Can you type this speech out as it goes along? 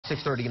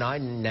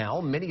6:39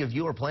 now. Many of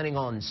you are planning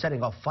on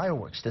setting off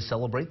fireworks to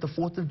celebrate the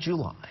 4th of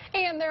July.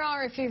 And there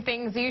are a few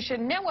things you should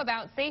know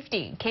about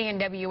safety.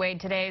 KNWA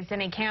Today's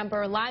Deni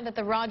Kamper live at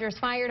the Rogers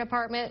Fire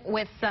Department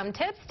with some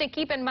tips to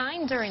keep in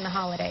mind during the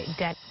holiday.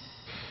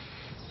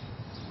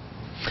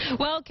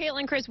 Well,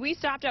 Caitlin, Chris, we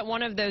stopped at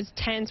one of those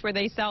tents where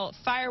they sell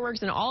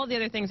fireworks and all of the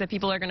other things that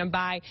people are going to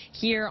buy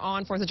here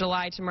on 4th of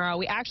July tomorrow.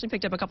 We actually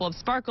picked up a couple of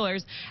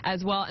sparklers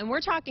as well, and we're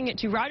talking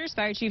to Rogers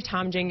Fire Chief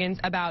Tom Jenkins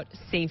about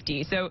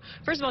safety. So,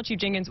 first of all, Chief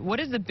Jenkins,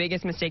 what is the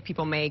biggest mistake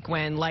people make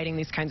when lighting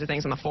these kinds of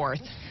things on the 4th?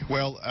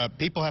 Well,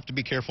 people have to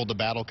be careful to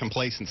battle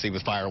complacency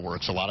with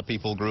fireworks. A lot of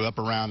people grew up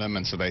around them,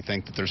 and so they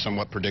think that they're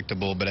somewhat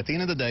predictable. But at the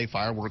end of the day,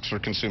 fireworks are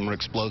consumer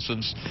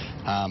explosives.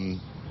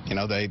 You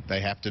know,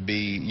 they have to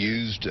be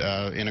used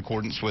in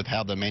accordance with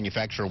how the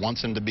manufacturer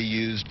wants them to be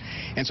used.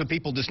 And so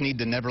people just need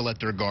to never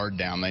let their guard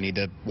down. They need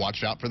to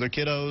watch out for their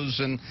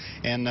kiddos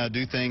and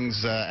do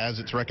things as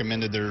it's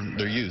recommended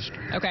they're used.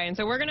 Okay, and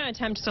so we're going to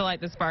attempt to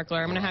light the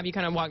sparkler. I'm going to have you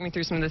kind of walk me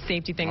through some of the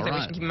safety things that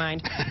we should keep in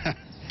mind.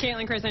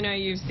 Caitlin, Chris, I know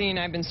you've seen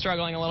I've been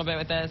struggling a little bit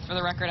with this. For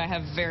the record, I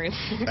have very...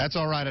 That's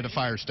all right at a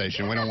fire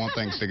station. We don't want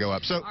things to go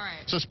up. So,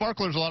 so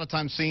sparklers a lot of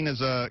times seen as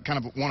a kind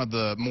of one of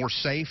the more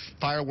safe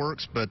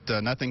fireworks, but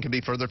nothing can be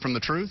further from the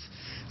truth.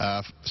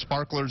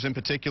 Sparklers in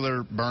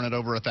particular burn at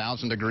over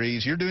 1,000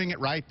 degrees. You're doing it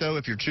right, though,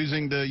 if you're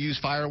choosing to use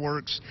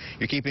fireworks.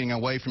 You're keeping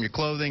away from your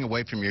clothing,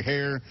 away from your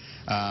hair,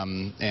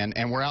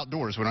 and we're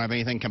outdoors. We don't have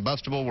anything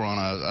combustible. We're on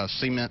a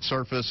cement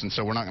surface, and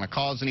so we're not going to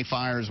cause any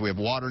fires. We have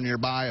water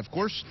nearby, of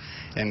course,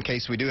 in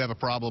case we do have a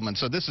problem. And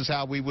so this is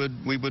how we would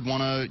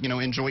want to, you know,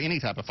 enjoy any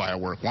type of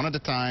firework, one at a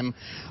time,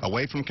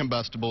 away from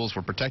combustibles.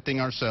 We're protecting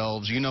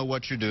ourselves. You know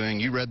what you're doing.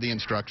 You read the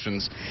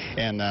instructions,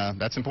 and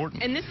that's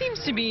important. And this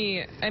seems to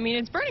be, I mean,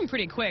 it's burning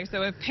pretty quick,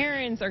 so if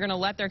parents are going to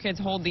let their kids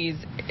hold these,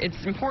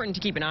 it's important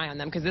to keep an eye on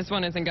them because this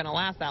one isn't going to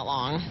last that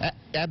long.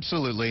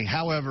 Absolutely.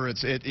 However,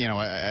 you know,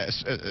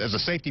 as a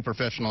safety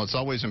professional, it's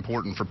always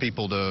important for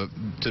people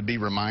to be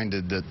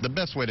reminded that the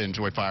best way to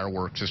enjoy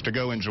fireworks is to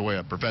go enjoy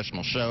a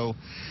professional show.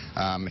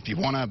 If you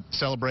want to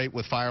celebrate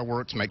with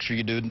fireworks, make sure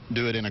you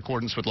do it in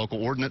accordance with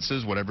local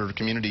ordinances, whatever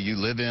community you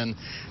live in.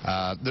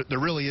 There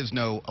really is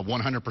no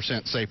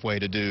 100% safe way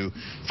to do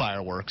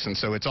fireworks, and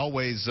so it's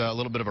always a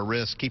little bit of a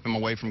risk. Keep them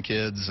away from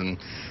kids, and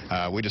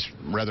we just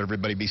rather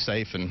everybody be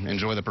safe and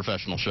enjoy the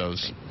professional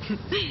shows.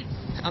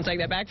 I'll take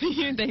that back from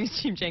you.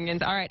 Thanks, Chief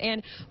Jenkins. All right,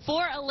 and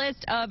for a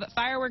list of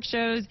fireworks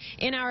shows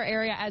in our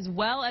area, as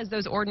well as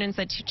those ordinances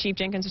that Chief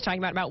Jenkins was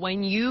talking about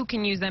when you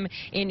can use them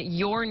in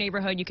your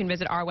neighborhood, you can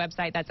visit our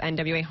website. That's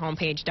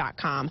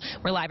nwahomepage.com.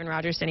 We're live in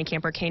Rogers. Deni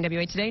Kamper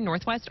KNWA Today,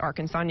 Northwest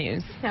Arkansas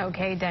News.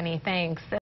 Okay, Deni, thanks.